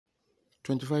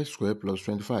25 squared plus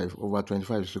 25 over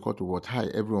 25 is equal to what? Hi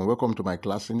everyone, welcome to my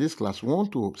class. In this class, we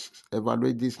want to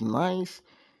evaluate this nice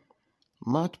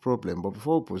math problem. But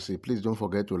before we proceed, please don't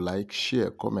forget to like,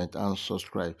 share, comment, and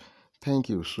subscribe. Thank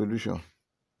you. Solution.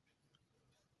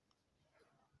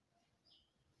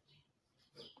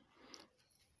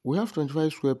 We have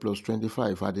 25 squared plus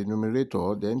 25 at the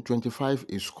numerator. Then 25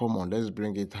 is common. Let's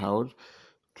bring it out.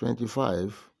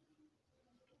 25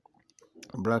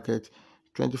 bracket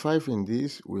 25 in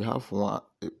this, we have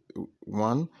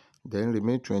 1, then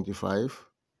remain 25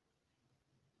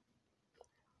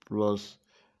 plus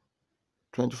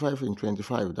 25 in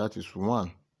 25, that is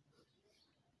 1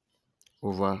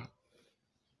 over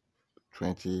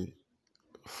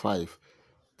 25.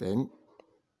 Then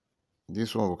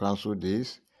this one will cancel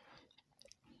this.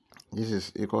 This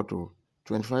is equal to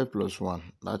 25 plus 1,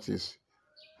 that is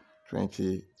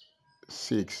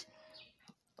 26.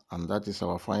 And that is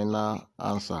our final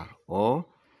answer. Or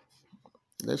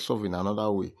let's solve in another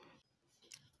way.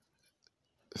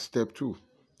 Step 2.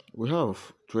 We have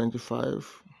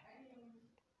 25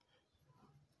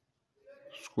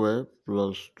 square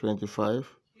plus 25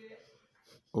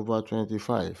 over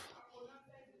 25.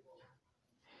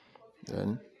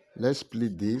 Then let's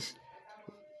split this.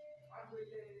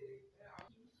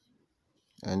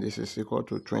 And this is equal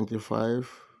to 25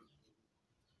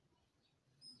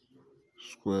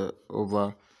 square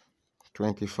over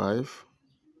 25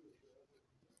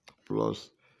 plus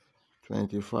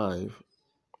 25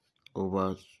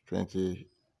 over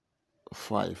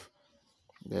 25.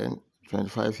 Then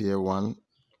 25 here 1,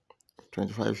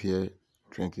 25 here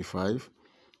 25.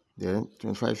 Then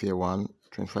 25 here 1,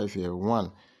 25 here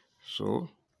 1. So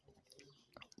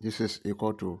this is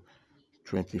equal to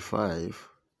 25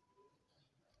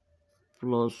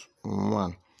 plus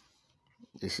 1.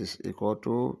 This is equal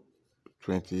to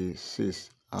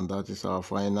 26, and that is our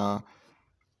final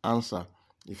answer.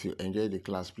 If you enjoyed the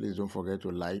class, please don't forget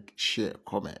to like, share,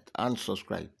 comment, and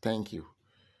subscribe. Thank you.